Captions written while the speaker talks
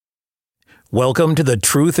Welcome to the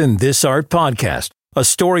Truth in This Art podcast, a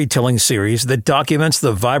storytelling series that documents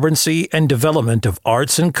the vibrancy and development of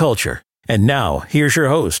arts and culture. And now, here's your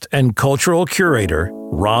host and cultural curator,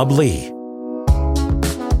 Rob Lee.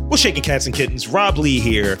 Well, shaking cats and kittens, Rob Lee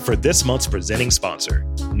here for this month's presenting sponsor,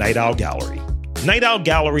 Night Owl Gallery. Night Owl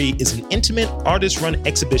Gallery is an intimate, artist-run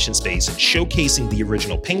exhibition space showcasing the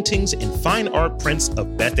original paintings and fine art prints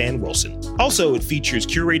of Beth Ann Wilson. Also, it features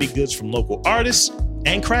curated goods from local artists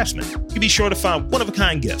and craftsmen. You'll be sure to find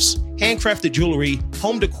one-of-a-kind gifts, handcrafted jewelry,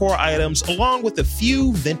 home decor items, along with a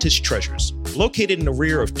few vintage treasures. Located in the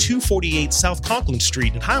rear of 248 South Conklin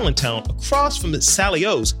Street in Highlandtown, across from the Sally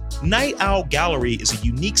O's, Night Owl Gallery is a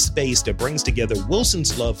unique space that brings together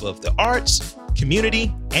Wilson's love of the arts,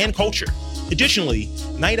 community, and culture. Additionally,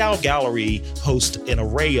 Night Owl Gallery hosts an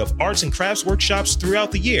array of arts and crafts workshops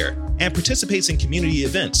throughout the year and participates in community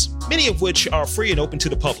events, many of which are free and open to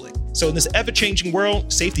the public. So in this ever-changing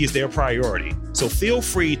world, safety is their priority. So feel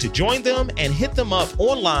free to join them and hit them up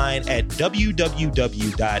online at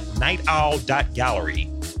www.nightowl.gallery.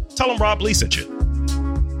 Tell them Rob Lee sent you.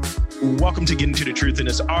 Welcome to Getting to the Truth in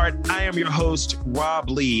This Art. I am your host, Rob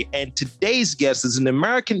Lee, and today's guest is an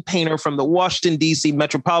American painter from the Washington, D.C.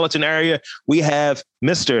 metropolitan area. We have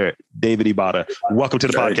Mr. David Ibata. Welcome to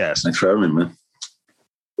the podcast. Thanks for having me, man.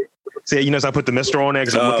 See, you notice I put the Mr. on there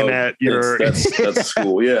because I'm looking at your... That's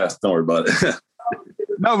cool. Yeah, don't worry about it.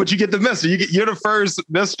 No, but you get the Mr. You're the first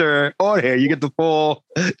Mr. on here. You get the full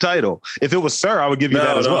title. If it was Sir, I would give you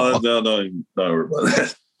that as well. No, don't worry about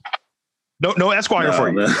that. No Esquire for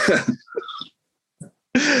you.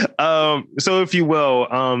 So if you will,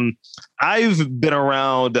 I've been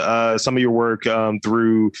around some of your work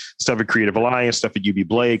through stuff at Creative Alliance, stuff at UB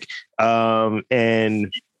Blake.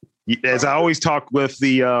 And as I always talk with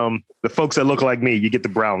the folks that look like me, you get the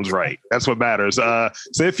Browns right. That's what matters. So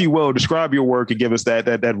if you will, describe your work and give us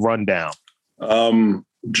that rundown.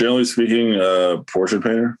 Generally speaking, portrait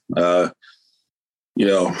painter.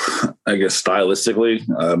 I guess stylistically,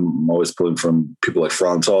 I'm always pulling from people like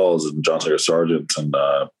Franz Hals and John Taylor Sargent and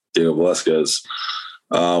Diego Velasquez.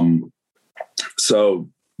 So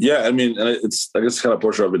yeah, I mean, it's I guess the kind of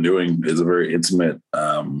portrait I've been doing is a very intimate.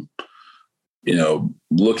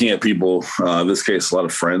 Looking at people. In this case, a lot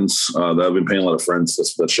of friends that I've been painting. A lot of friends.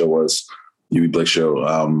 That's what that show was, UB Blake show.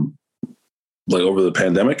 Like over the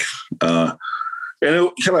pandemic, and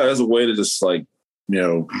it kind of as a way to just like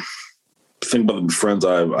think about the friends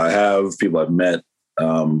I have, people I've met.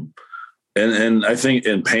 And I think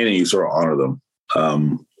in painting, you sort of honor them.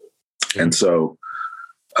 And so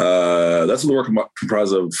that's what the work has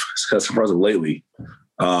comprised of lately.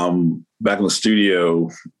 Back in the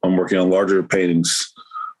studio, I'm working on larger paintings,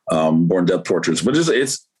 more in-depth portraits, but it's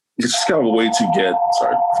just kind of a way to get,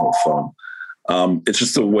 sorry, from the phone. It's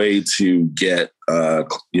just a way to get,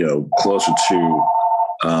 closer to,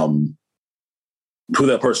 who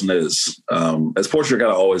that person is, as portrait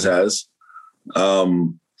kind of always has.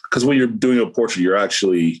 Because when you're doing a portrait, you're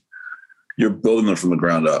building them from the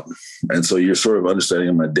ground up. And so you're sort of understanding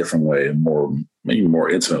them in a different way, and maybe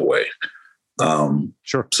more intimate way.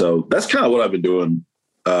 Sure. So that's kind of what I've been doing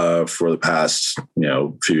for the past,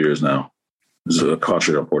 few years now. Is a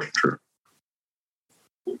concentrate on portraiture.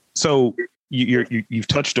 So you've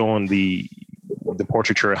touched on the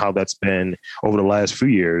portraiture, how that's been over the last few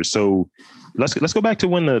years. So let's go back to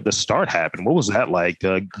when the start happened. What was that like,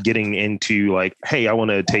 getting into like, hey, I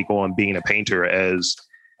want to take on being a painter as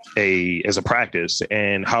a practice,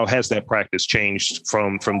 and how has that practice changed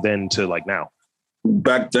from then to like now?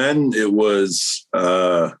 Back then it was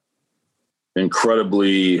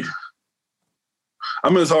incredibly, I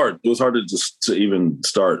mean, it was hard. It was hard to even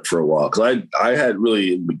start for a while. Cause I had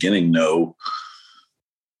really in the beginning, no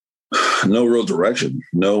real direction,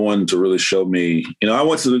 no one to really show me. I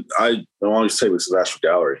always say this is National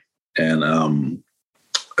Gallery, and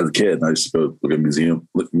as a kid, I used to go look at museum,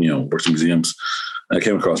 work in museums, and I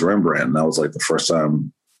came across Rembrandt, and that was like the first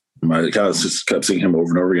time I kind of just kept seeing him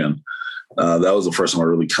over and over again. That was the first time I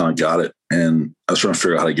really kind of got it, and I was trying to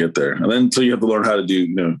figure out how to get there. And then so you have to learn how to do,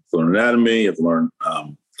 learn anatomy, you have to learn,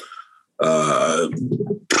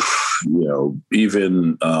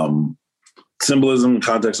 even symbolism,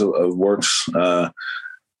 context of works. I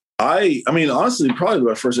mean, honestly, probably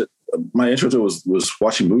my intro to it was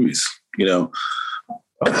watching movies.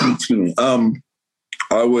 Excuse me. I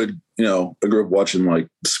grew up watching like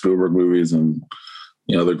Spielberg movies and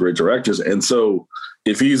the great directors, and so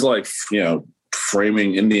if he's like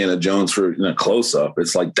framing Indiana Jones for close up,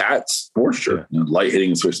 it's like that's portraiture, light hitting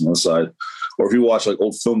his face on the side. Or if you watch like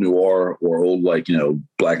old film noir or old black and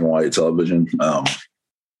white television,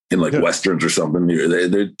 in like westerns or something,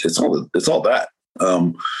 it's all that.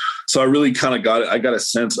 So I really kind of I got a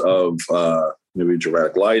sense of maybe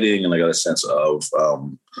dramatic lighting, and I got a sense of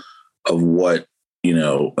what,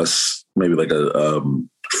 maybe like a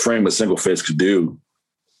frame a single face could do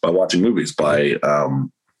by watching movies, by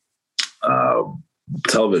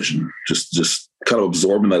television, just kind of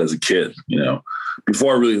absorbing that as a kid,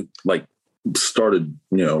 before I really started,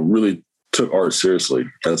 really took art seriously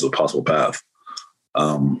as a possible path.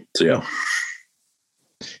 Yeah.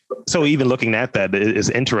 So even looking at that, it's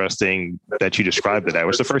interesting that you described it that way.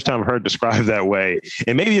 It's the first time I've heard described that way.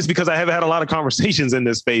 And maybe it's because I haven't had a lot of conversations in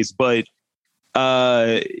this space, but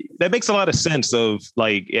that makes a lot of sense of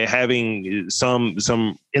having some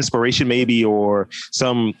inspiration maybe, or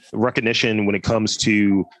some recognition when it comes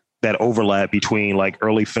to that overlap between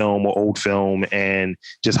early film or old film and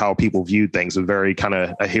just how people viewed things. A very kind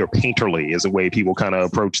of, I hear painterly is a way people kind of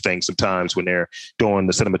approach things sometimes when they're doing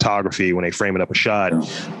the cinematography, when they framing up a shot.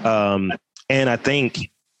 And I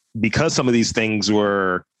think because some of these things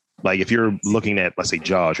were if you're looking at, let's say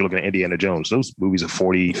Jaws, you're looking at Indiana Jones, those movies are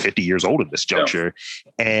 40, 50 years old at this juncture.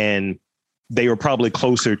 Yeah. And they were probably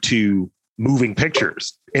closer to moving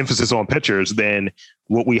pictures, emphasis on pictures, than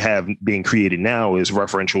what we have being created now is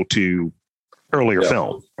referential to earlier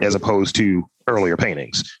film as opposed to earlier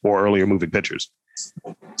paintings or earlier moving pictures.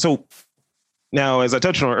 So now, as I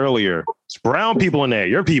touched on earlier, it's brown people in there,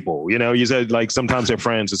 your people, you said sometimes they're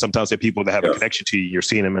friends and sometimes they're people that have a connection to you. You're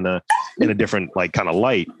seeing them in a different kind of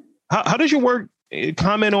light. How does your work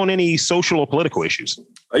comment on any social or political issues?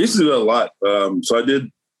 I used to do that a lot. So I did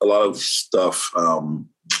a lot of stuff, a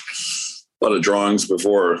lot of drawings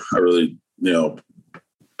before I really,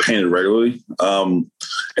 painted regularly. And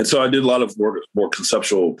so I did a lot of more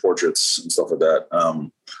conceptual portraits and stuff like that.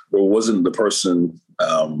 It wasn't the person,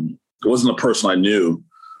 I knew,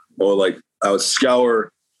 or I would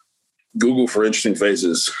scour Google for interesting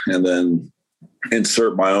faces and then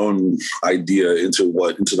insert my own idea into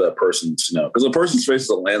that person's, because a person's face is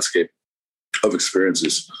a landscape of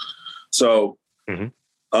experiences. So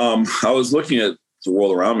I was looking at the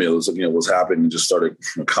world around me. I was looking at what's happening and just started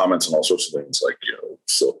comments on all sorts of things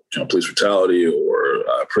police brutality or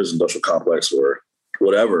prison industrial complex or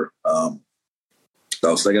whatever that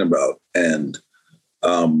I was thinking about. And,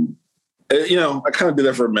 I kind of did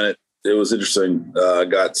that for a minute. It was interesting. I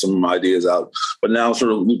got some ideas out, but now I'm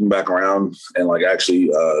sort of looping back around and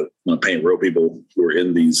actually paint real people who are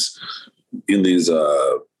in these in those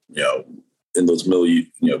milieu,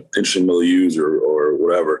 interesting milieus or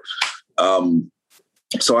whatever.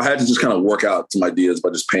 So I had to just kind of work out some ideas by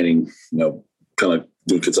just painting, kind of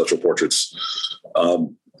doing conceptual portraits.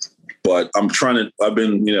 But I've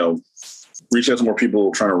been, reaching out to more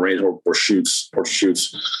people, trying to arrange more portrait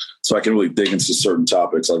shoots, so I can really dig into certain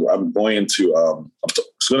topics. I'm going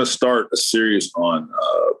to start a series on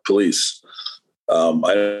police.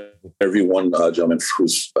 I interviewed one gentleman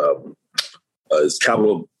who's is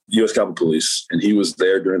U.S. Capitol Police, and he was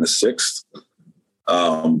there during the 6th.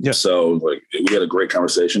 So we had a great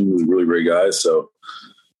conversation. He was a really great guy. So,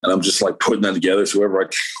 and I'm just putting that together. So whoever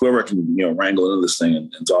I can, wrangle into this thing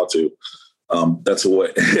and talk to, that's a way.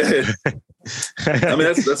 I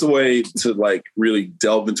mean, that's a way to really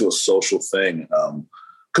delve into a social thing.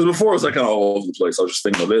 Because before it was kind of all over the place. I was just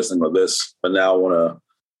thinking of this, but now I want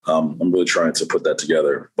to. I'm really trying to put that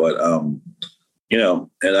together. But and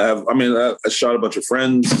I shot a bunch of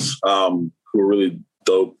friends who are really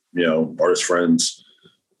dope, artist friends,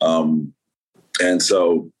 and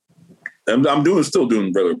so I'm still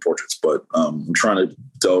doing regular portraits, but I'm trying to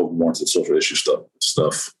delve more into social issue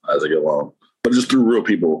stuff as I get along, but just through real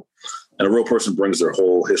people. And a real person brings their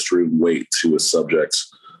whole history and weight to a subject.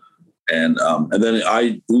 And then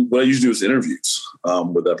what I usually do is interviews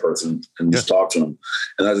with that person and just talk to them.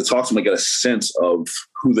 And as I talk to them, I get a sense of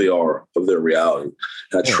who they are, of their reality.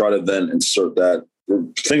 And I try to then insert that,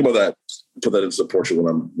 think about that, put that into the portrait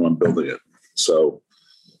when I'm building it. So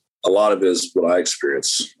a lot of it is what I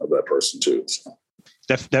experience of that person too. So.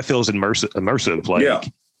 That feels immersive. Yeah.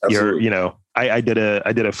 Absolutely. I did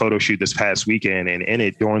a photo shoot this past weekend, and in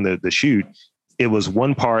it during the shoot, it was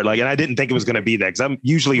one part and I didn't think it was going to be that because I'm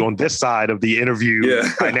usually on this side of the interview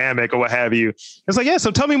dynamic or what have you. It's so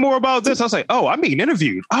tell me more about this. I was like, oh, I'm being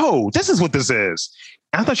interviewed. Oh, this is what this is.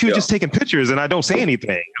 I thought you were just taking pictures and I don't say anything.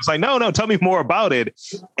 I was like, no, tell me more about it.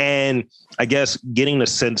 And I guess getting the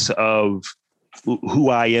sense of who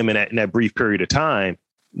I am in that brief period of time,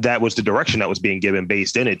 that was the direction that was being given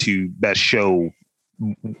based in it to best show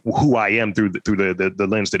who I am through the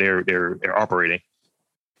lens that they're operating.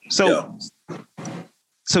 So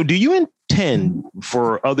do you intend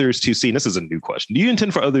for others to see, and this is a new question, do you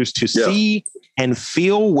intend for others to see and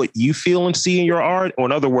feel what you feel and see in your art? Or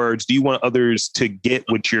in other words, do you want others to get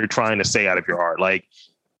what you're trying to say out of your art? Like,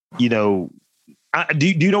 you know, do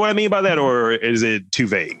you know what I mean by that? Or is it too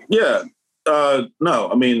vague? Yeah. No,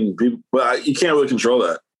 I mean, you can't really control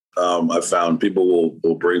that. I've found people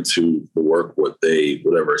will bring to the work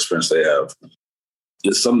whatever experience they have.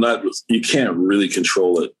 It's something that you can't really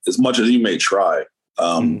control it as much as you may try.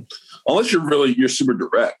 Unless you're super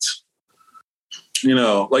direct, you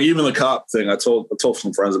know, like even the cop thing, I told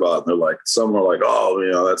some friends about it, and they're like, some are like, oh,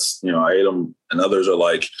 you know, that's, you know, I hate them. And others are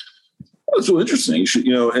like, oh, that's really interesting. You should,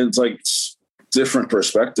 you know, and it's like different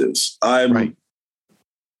perspectives. Right.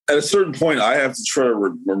 At a certain point, I have to try to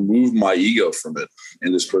remove my ego from it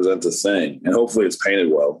and just present the thing. And hopefully it's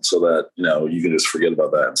painted well so that, you know, you can just forget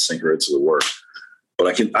about that and sink right to the work.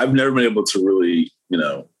 But I've never been able to really, you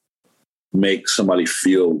know, make somebody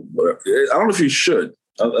feel whatever. I don't know if you should.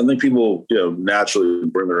 I think people, you know, naturally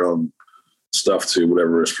bring their own stuff to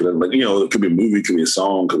whatever is presented. Like, you know, it could be a movie, it could be a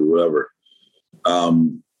song, it could be whatever.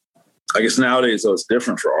 I guess nowadays, though, it's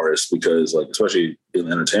different for artists because, like, especially in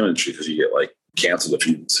the entertainment industry, because you get like canceled if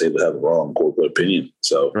you say they have a wrong corporate opinion.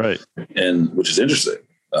 So, right. And which is interesting.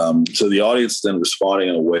 So the audience then responding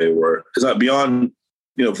in a way where it's not beyond,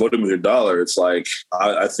 you know, voting with your dollar. It's like,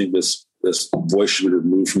 I think this voice should be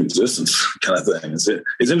removed from existence kind of thing. It's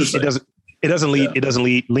interesting. It doesn't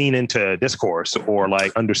lean into discourse or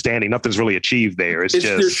like understanding. Nothing's really achieved there.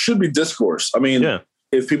 There should be discourse. I mean,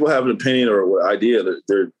 if people have an opinion or an idea,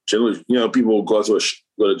 they're generally, you know, people go to a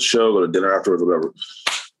show, go to dinner afterwards, whatever.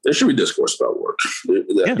 There should be discourse about work.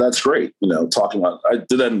 That's great. You know, talking about, I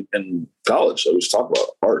did that in college. I was talk about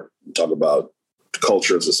art, talk about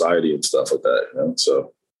culture and society and stuff like that. You know,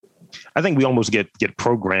 so. I think we almost get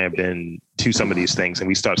programmed into some of these things, and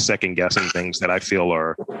we start second guessing things that I feel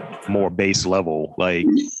are more base level. Like,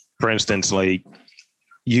 for instance, like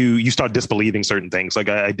you start disbelieving certain things. Like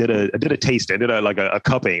I did a taste. I did a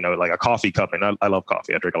cupping, like a coffee cupping. I love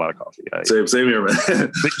coffee. I drink a lot of coffee. Same here,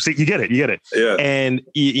 man. See, you get it. Yeah. And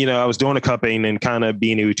you know, I was doing a cupping and kind of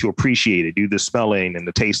being able to appreciate it, do the smelling and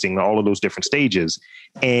the tasting, all of those different stages.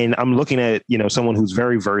 And I'm looking at, you know, someone who's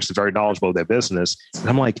very versed, very knowledgeable of their business. And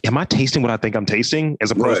I'm like, am I tasting what I think I'm tasting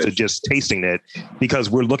as opposed to just tasting it? Because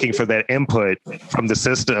we're looking for that input from the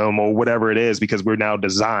system or whatever it is, because we're now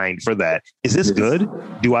designed for that. Is this good?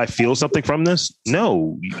 Do I feel something from this?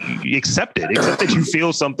 No, you accept it. Accept that you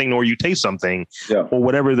feel something or you taste something or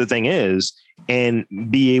whatever the thing is, and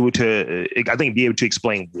be able to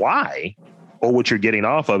explain why or what you're getting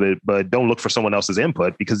off of it, but don't look for someone else's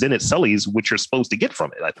input, because then it sullies what you're supposed to get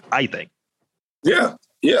from it, I think. Yeah.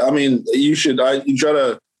 Yeah. I mean, you try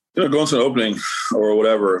to, you know, go into an opening or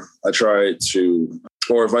whatever. I try to,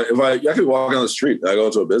 or if I could walk down the street and I go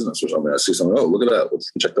into a business or something, I see something, oh, look at that.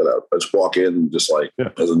 Let's check that out. I just walk in just like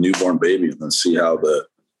as a newborn baby and then see how the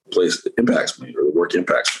place impacts me or the work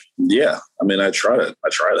impacts me. Yeah. I mean, I try that.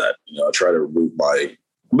 You know, I try to remove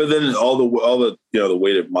but then all the you know, the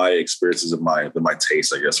weight of my experiences and my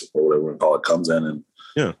taste, I guess, or whatever we call it, comes in and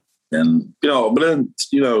you know, but then,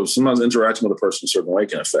 you know, sometimes interacting with a person a certain way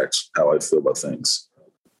can affect how I feel about things.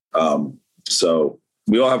 So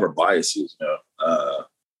we all have our biases, you know,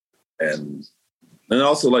 and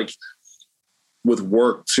also like with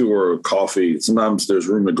work too, or coffee, sometimes there's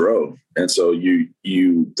room to grow. And so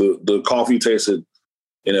the coffee you tasted,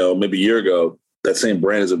 you know, maybe a year ago, that same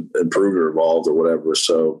brand has improved or evolved or whatever.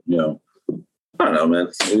 So, you know, I don't know, man.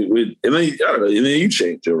 And then you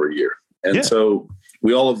change over a year. And so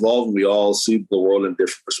we all evolve and we all see the world in a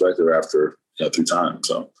different perspective after, you know, through time.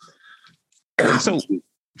 So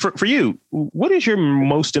for you, what is your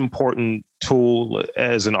most important tool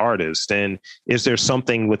as an artist? And is there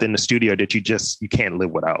something within the studio that you can't live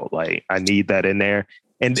without? Like, I need that in there.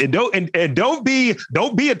 And don't be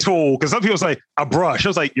a tool, because some people say a brush. I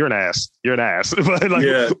was like, you're an ass. But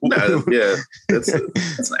like, that's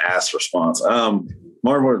an ass response.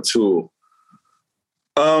 More important tool.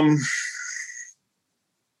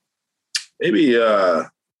 Maybe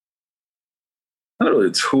not really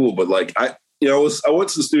a tool, but like I went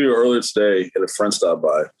to the studio earlier today and a friend stopped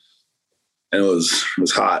by, and it was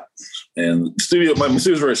hot. And the studio, my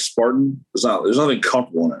studio is very Spartan. There's nothing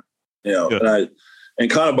comfortable in it, you know. And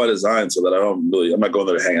kind of by design, so that I'm not going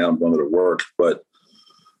there to hang out, I'm going there to work. But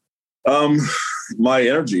my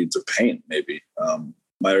energy to paint, maybe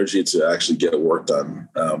my energy to actually get work done.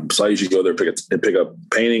 So I usually go there, pick up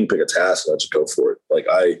painting, pick a task, and I just go for it. Like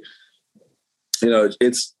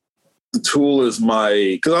it's the tool is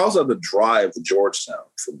because I also have to drive to Georgetown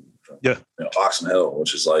from you know, Oxon Hill,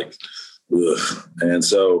 which is like, ugh. And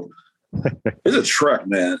so it's a trek,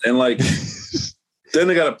 man. And like, then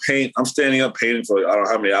they got to paint. I'm standing up painting for like, I don't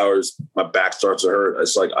know how many hours. My back starts to hurt.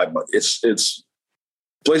 It's like, it's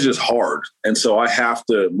place is hard. And so I have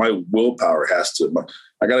to, my willpower has to,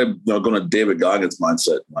 I got to go on a David Goggins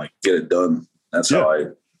mindset, like get it done. That's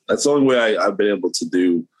that's the only way I've been able to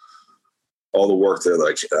do all the work there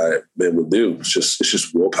that I've been able to do. It's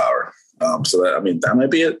just willpower. So that, I mean, that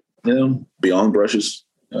might be it, beyond brushes.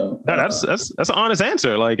 That's an honest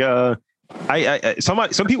answer. Like,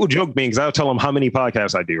 some people joke me because I'll tell them how many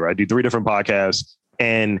podcasts I do, right? I do 3 different podcasts.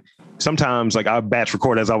 And sometimes like I batch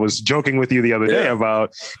record, as I was joking with you the other day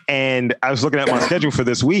about, and I was looking at my schedule for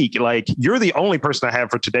this week. Like, you're the only person I have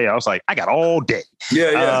for today. I was like, I got all day.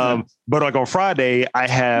 But like on Friday, I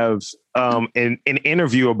have an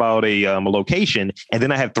interview about a location, and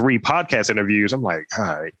then I have 3 podcast interviews. I'm like, all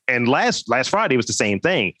right. And last Friday was the same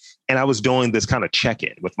thing. And I was doing this kind of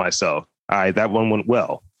check-in with myself. All right, that one went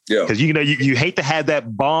well. Yeah. Because, you hate to have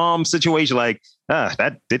that bomb situation like,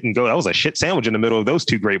 that didn't go. That was a shit sandwich in the middle of those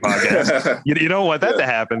 2 great podcasts. you don't want that to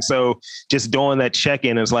happen. So just doing that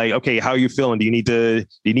check-in is like, okay, how are you feeling? Do you need to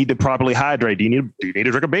properly hydrate? Do you need to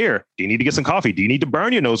drink a beer? Do you need to get some coffee? Do you need to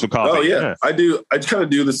burn your nose with coffee? Oh yeah. I do. I kind of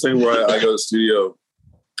do this thing where I go to the studio.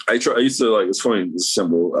 I used to, like, it's funny. It's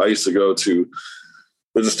simple. I used to go to,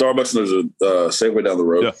 there's a Starbucks and there's a Safeway down the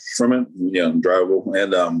road from it. Yeah. Drivable.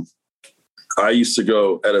 And, I used to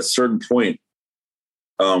go at a certain point.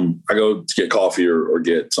 I go to get coffee or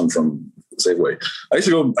get some from Safeway. I used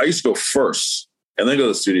to go first and then go to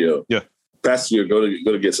the studio. Yeah. Past the studio,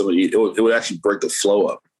 go to get something to eat. It would actually break the flow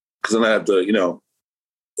up, because then I have to,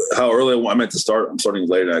 how early I meant to start. I'm starting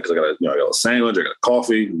later now because I got a sandwich, I got a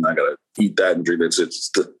coffee, and I got to eat that and drink that.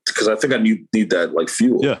 It's because I think I need that like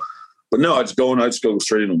fuel. Yeah. But no, I just go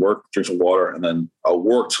straight into work, drink some water, and then I'll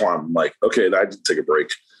work till I'm like, okay, I need to take a break.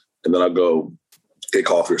 And then I'll go get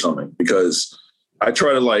coffee or something, because I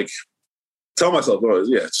try to like tell myself,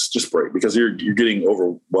 just break, because you're getting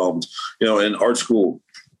overwhelmed. In art school,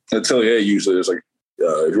 at Atelier, usually there's like,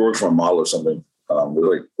 if you're working for a model or something, or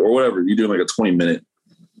whatever, you're doing like a 20-minute,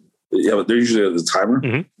 they usually have the timer,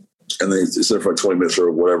 and then it's there for like 20 minutes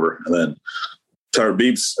or whatever. And then timer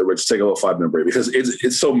beeps, I just take a little 5-minute break, because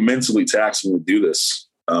it's so mentally taxing to do this,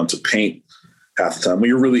 to paint half the time when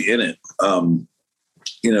you're really in it.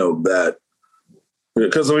 That,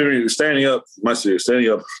 because you're standing up, my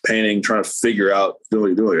studio, painting, trying to figure out,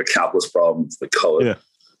 doing like a calculus problem, like color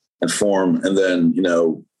and form. And then,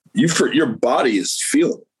 your body is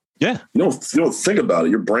feeling. Yeah. You don't think about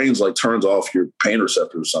it. Your brain's like turns off your pain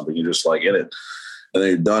receptor or something. You're just like in it. And then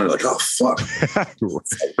you're done. You're like, oh fuck. I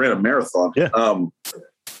ran a marathon. Yeah.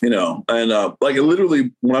 Like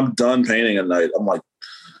literally when I'm done painting at night, I'm like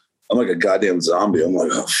a goddamn zombie. I'm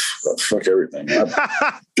like, oh, fuck everything.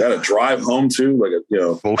 I gotta drive home too. Like,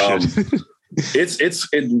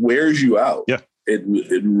 it wears you out. Yeah. It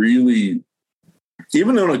really,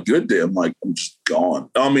 even on a good day, I'm just gone.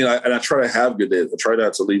 I mean, I try to have good days. I try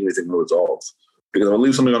not to leave anything unresolved, because if I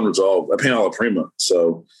leave something unresolved, I paint alla prima.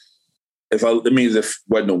 So it means if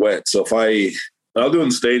wet and wet. So I'll do it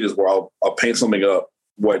in stages where I'll paint something up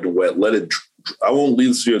wet and wet, I won't leave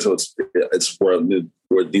the studio until it's where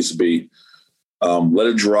it needs to be. Let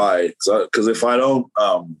it dry. Because if I don't,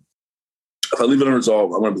 if I leave it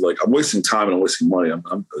unresolved, I'm going to be like, I'm wasting time and I'm wasting money.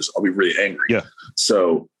 I'll be really angry. Yeah.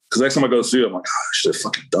 So, because next time I go to the studio, I'm like, I should have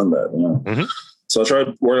fucking done that. Mm-hmm. So I try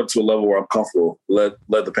to work up to a level where I'm comfortable, let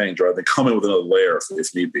the paint dry, then come in with another layer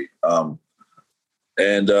if need be.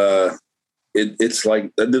 It's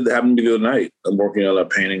like that did happen to me the other night. I'm working on a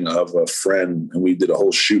painting of a friend, and we did a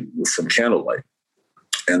whole shoot from candlelight.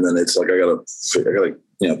 And then it's like I gotta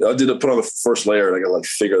I did put on the first layer, and I gotta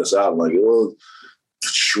figure this out. I'm like, well,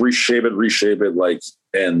 reshape it,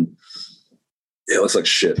 and it looks like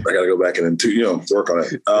shit. I gotta go back and work on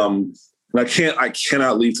it. And I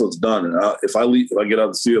cannot leave till it's done. And if I get out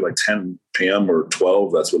of the studio at 10 p.m. or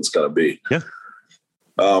 12, that's what it's gotta be. Yeah.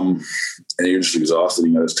 And you're just exhausted.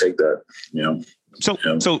 You gotta just take that,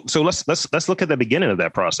 So let's look at the beginning of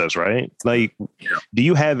that process, right? Do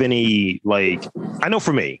you have any, I know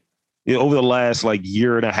for me, over the last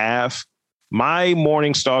year and a half, my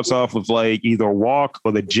morning starts off with either a walk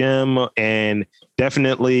or the gym, and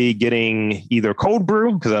definitely getting either cold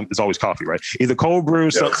brew, because it's always coffee, right? Either cold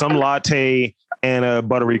brew, some latte, and a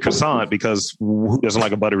buttery croissant, because who doesn't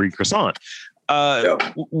like a buttery croissant?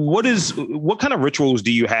 What kind of rituals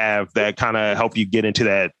do you have that kind of help you get into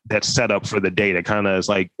that setup for the day, that kind of is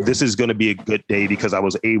this is going to be a good day because I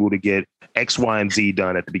was able to get X, Y, and Z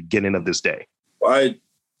done at the beginning of this day? I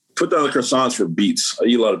put down the croissants for beets. I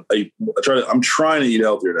eat a lot of, I'm trying to eat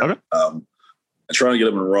healthier now. Okay. I'm trying to get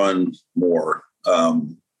up and run more.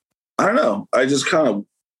 I I don't know. I just kind of,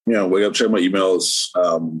 wake up, check my emails. I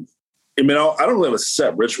don't really have a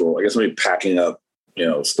set ritual. I guess maybe packing up,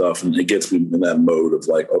 stuff, and it gets me in that mode of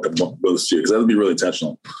like, okay, I'm going to go to the studio, because that would be really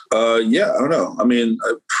intentional. I don't know. I mean,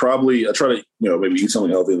 I try to, maybe eat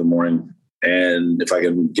something healthy in the morning. And if I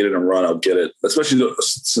can get it and run, I'll get it, especially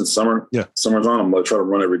since summer's on. I'm going to try to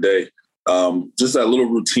run every day. Just that little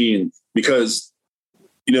routine, because,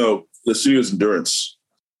 the studio's endurance.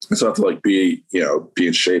 So I have to like be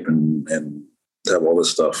in shape and have all this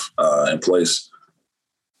stuff in place.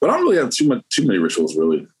 But I don't really have too many rituals,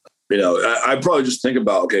 really. I probably just think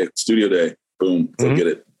about, okay, studio day, boom, go get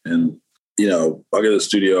it. And, I'll get to the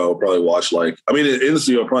studio, I'll probably watch in the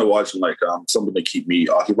studio, I'll probably watch something to keep me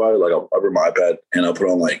occupied. Like I'll bring my iPad and I'll put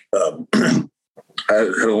on I had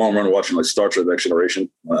a long run watching like Star Trek Next Generation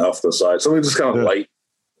off the side. Something just kind of light,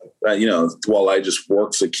 while I just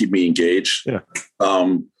work to keep me engaged. Yeah.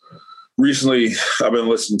 Recently, I've been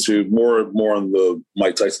listening to more on the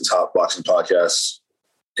Mike Tyson's Hot Boxing podcast.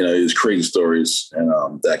 His crazy stories,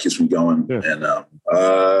 and that keeps me going.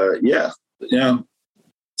 Yeah. And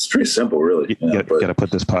it's pretty simple, really. You got to put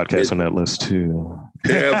this podcast on that list too.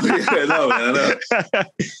 No, man. I know.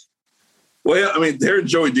 Well, yeah, I mean, hearing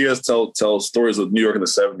Joey Diaz tell stories of New York in the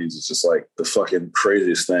 70s is just like the fucking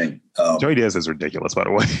craziest thing. Joey Diaz is ridiculous, by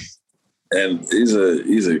the way. And he's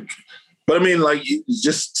a, but I mean, like,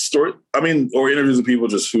 just story. I mean, or interviews with people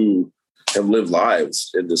just who have lived lives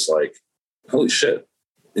and just like, holy shit,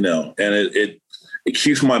 and it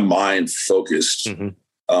keeps my mind focused. Mm-hmm.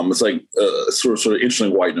 It's like sort of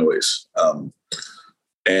interesting white noise.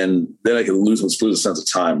 And then I can lose a sense of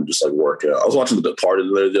time and just like work. I was watching The Departed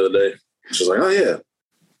the other day. It's just like, oh yeah.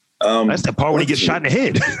 That's the part when he gets shot in the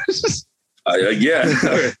head.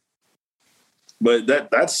 Yeah. But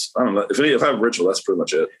that's, I don't know. If I have a ritual, that's pretty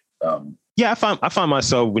much it. Yeah, I find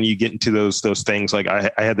myself when you get into those things, like I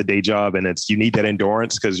had the day job, and you need that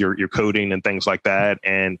endurance because you're coding and things like that.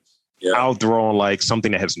 And I'll throw on like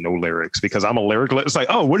something that has no lyrics because I'm a lyric. It's like,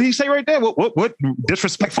 oh, what did he say right there? What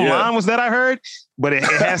disrespectful line was that I heard? But it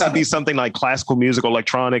has to be something like classical music,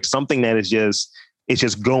 electronic, something that is just, it's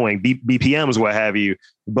just going BPMs, what have you.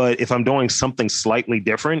 But if I'm doing something slightly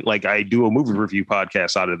different, like I do a movie review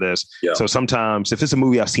podcast out of this. Yeah. So sometimes if it's a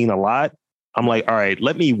movie I've seen a lot, I'm like, all right,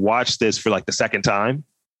 let me watch this for like the second time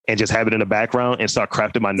and just have it in the background and start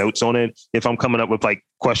crafting my notes on it. If I'm coming up with like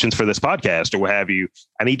questions for this podcast or what have you,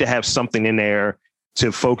 I need to have something in there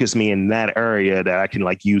to focus me in that area that I can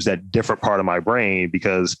like use that different part of my brain,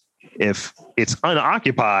 because if it's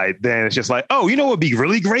unoccupied, then it's just like, oh, you know what would be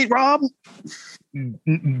really great, Rob?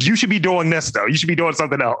 You should be doing this though. You should be doing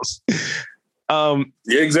something else. Yeah,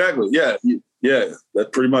 exactly. Yeah. Yeah. That's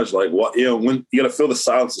pretty much like what, when you got to feel the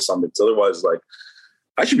silence of something. So otherwise, like,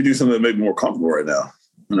 I should be doing something that make me more comfortable right now.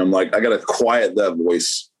 And I'm like, I got to quiet that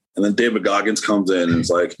voice. And then David Goggins comes in and it's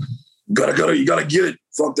like, you gotta get it.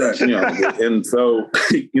 Fuck that. And so,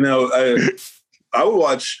 I would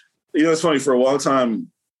watch, it's funny, for a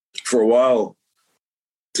while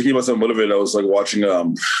to keep myself motivated, I was like watching,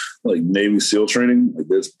 like Navy SEAL training, like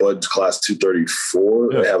this Bud's Class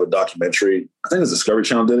 234. Yeah. They have a documentary. I think the Discovery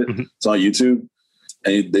Channel did it. Mm-hmm. It's on YouTube.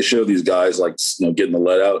 And they show these guys like, getting the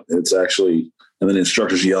lead out. And it's actually, and then the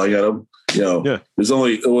instructors yelling at them. There's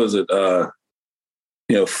only,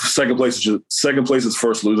 second place is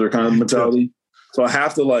first loser kind of mentality. Yeah. So I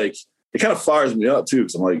have to like, it kind of fires me up too.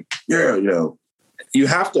 Cause I'm like, you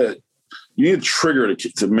need a trigger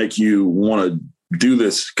to make you want to do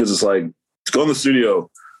this. Cause it's like, to go in the studio,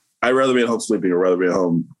 I'd rather be at home sleeping or rather be at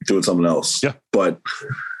home doing something else. Yeah. But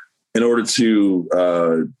in order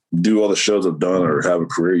to do all the shows I've done or have a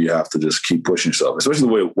career, you have to just keep pushing yourself, especially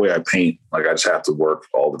the way I paint. Like I just have to work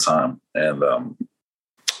all the time. And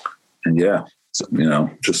yeah, so,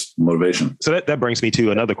 just motivation. So that brings me to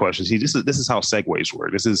another question. See, this is how segues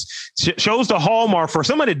work. This shows the hallmark for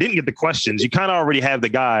somebody that didn't get the questions. You kind of already have the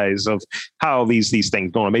guys of how these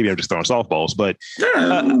things going. Maybe I'm just throwing softballs, but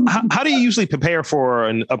how do you usually prepare for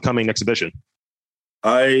an upcoming exhibition?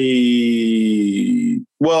 I used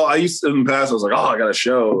to, in the past, I was like, oh, I got a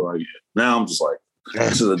show. Like, now I'm just like,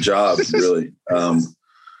 this is a job, really.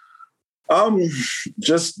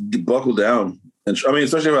 Just buckle down. And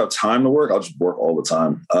especially if I have time to work, I'll just work all the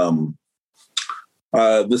time.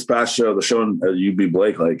 This past show, the show at UB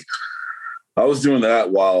Blake, like I was doing that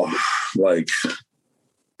while like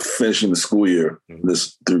finishing the school year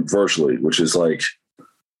through virtually, which is like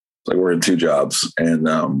working two jobs,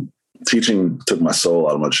 and teaching took my soul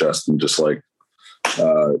out of my chest. And just like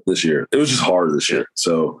this year, it was just hard this year.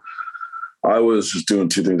 So I was just doing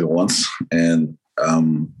two things at once, and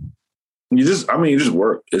you just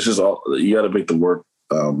work. It's just all, you got to make the work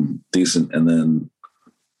decent. And then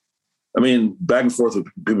I mean, back and forth with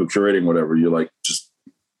people curating whatever, you're like, just,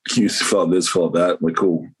 you fill out this, fill out that, like,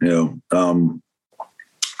 cool.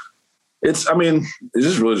 It's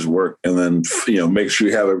just really just work. And then, make sure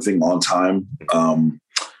you have everything on time,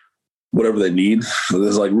 whatever they need. So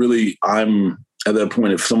there's like, really, I'm at that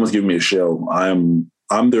point, if someone's giving me a show, I'm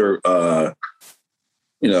their, I'm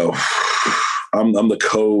the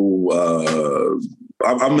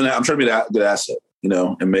I'm trying to be a good asset,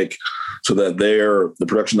 and make so that the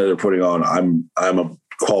production that they're putting on, I'm a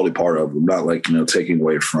quality part of. I'm not like, taking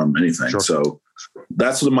away from anything. Sure. So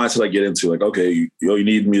that's the mindset I get into. Like, okay, you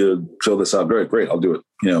need me to fill this out. Great. I'll do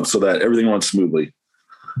it, so that everything runs smoothly.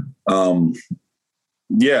 So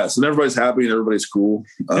everybody's happy and everybody's cool.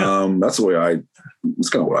 Yeah. That's the way it's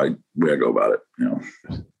kind of way I go about it.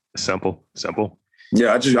 Simple.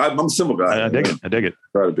 Yeah, I'm a simple guy. I dig it.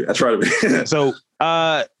 I try to be. So,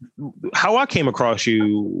 how I came across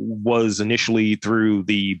you was initially through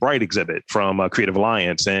the Bright exhibit from Creative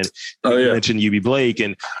Alliance, and you mentioned UB Blake.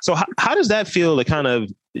 And so, how does that feel to kind of,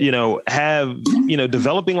 have,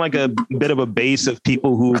 developing like a bit of a base of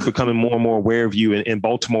people who are becoming more and more aware of you in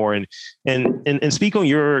Baltimore, and speak on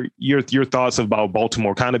your thoughts about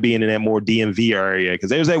Baltimore kind of being in that more DMV area, because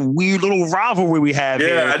there's that weird little rivalry we have. Yeah,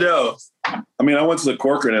 here. I know. I mean, I went to the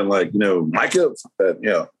Corcoran and Micah,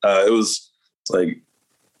 it was like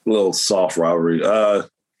a little soft rivalry. No,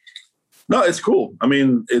 it's cool. I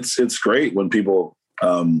mean, it's great when people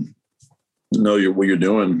know what you're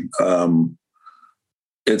doing. One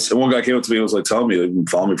guy came up to me and was like, telling me they've been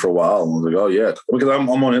following me for a while. And I was like, oh yeah, because I'm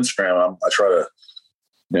on Instagram. I try to,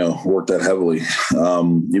 work that heavily.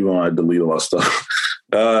 Even when I delete a lot of stuff.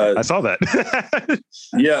 I saw that.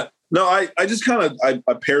 Yeah. No, I just kind of, I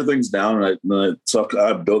pare things down and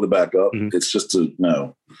I build it back up. Mm-hmm. It's just a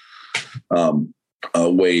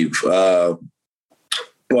wave.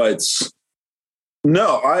 But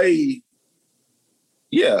no, I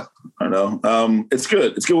don't know. It's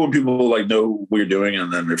good. It's good when people know what you're doing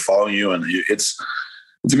and then they're following you, and it's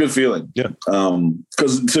a good feeling. Yeah.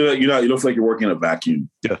 Because you don't feel like you're working in a vacuum.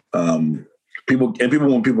 Yeah. When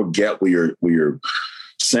people get what you're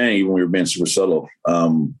saying, even when you're being super subtle,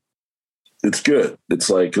 it's good. It's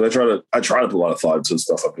like, cause I try to put a lot of thought into the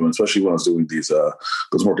stuff I'm doing, especially when I was doing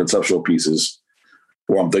those more conceptual pieces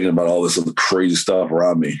where I'm thinking about all this other crazy stuff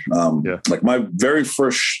around me. Like my very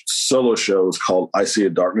first solo show was called I See a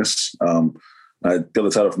Darkness. I got the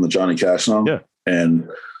title from the Johnny Cash song. Yeah. And,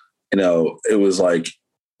 it was like,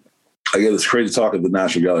 I gave this crazy talk at the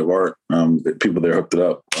National Gallery of Art. People there hooked it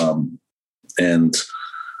up.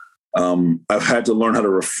 I've had to learn how to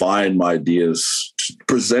refine my ideas,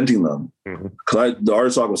 presenting them. Because the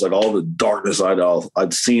artist talk was like all the darkness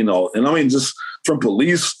I'd seen and I mean, just from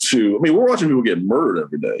police to, we're watching people get murdered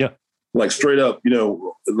every day. Yeah. Like straight up,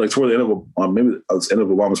 like toward the end of maybe it was the end of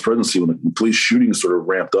Obama's presidency, when the police shooting sort of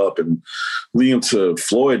ramped up and leading to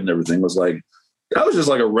Floyd and everything, was like, that was just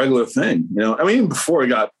like a regular thing. Even before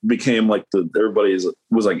it became like everybody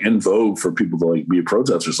was like in vogue for people to like be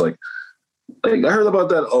protesters. Like I heard about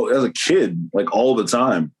that as a kid, like all the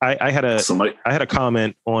time. I had a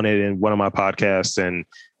comment on it in one of my podcasts, and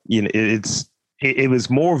it was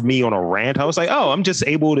more of me on a rant. I was like, I'm just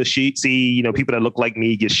able to see people that look like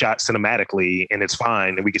me get shot cinematically, and it's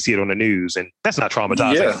fine, and we can see it on the news, and that's not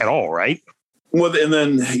traumatizing at all, right? Well, and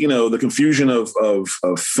then the confusion of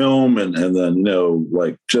film and then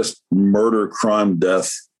like just murder, crime, death,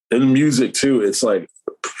 and music too. It's like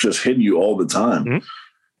just hitting you all the time.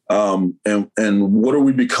 Mm-hmm. And what are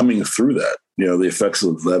we becoming through that? The effects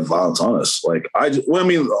of that violence on us. Like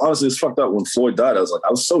honestly, it's fucked up. When Floyd died, I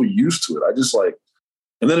was so used to it. I just like,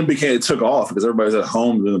 and then it took off because everybody's at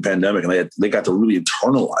home during the pandemic, and they got to really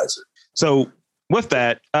internalize it. So with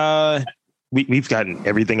that, we've gotten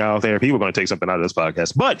everything out there. People are going to take something out of this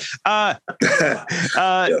podcast, but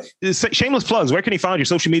shameless plugs. Where can you find your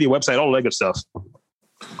social media website, all that good stuff?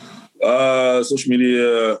 Social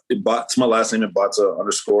media, it's my last name, Ibata _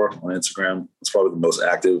 on Instagram. It's probably the most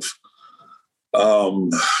active.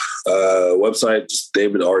 Website, just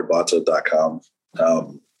davidaribata.com.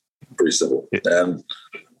 Pretty simple. And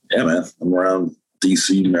yeah, man, I'm around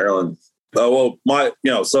DC, Maryland. Southern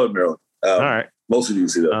Maryland. All right. Mostly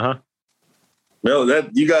DC though. Uh-huh. No, that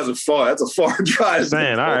you guys are far. That's a far drive.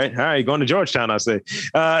 Saying, all right, going to Georgetown, I say.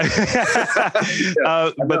 But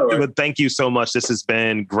thank you so much. This has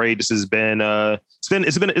been great. This has been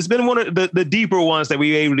it's been one of the deeper ones that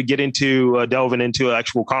we were able to get into, delving into an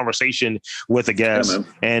actual conversation with a guest.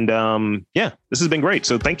 Yeah, and this has been great.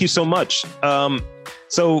 So thank you so much.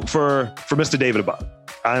 So for Mr. David Ibata,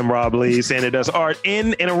 I'm Rob Lee, saying it does art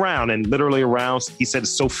in and around, and literally around. He said it's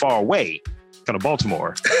so far away. kind of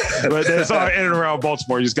Baltimore. But it's all in and around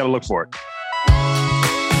Baltimore. You just got to look for it.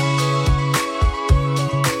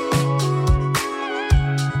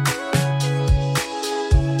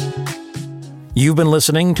 You've been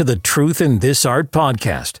listening to the Truth in This Art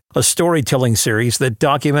podcast, a storytelling series that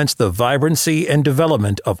documents the vibrancy and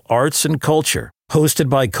development of arts and culture, hosted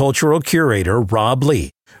by cultural curator Rob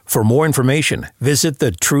Lee. For more information, visit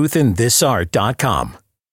thetruthinThisArt.com.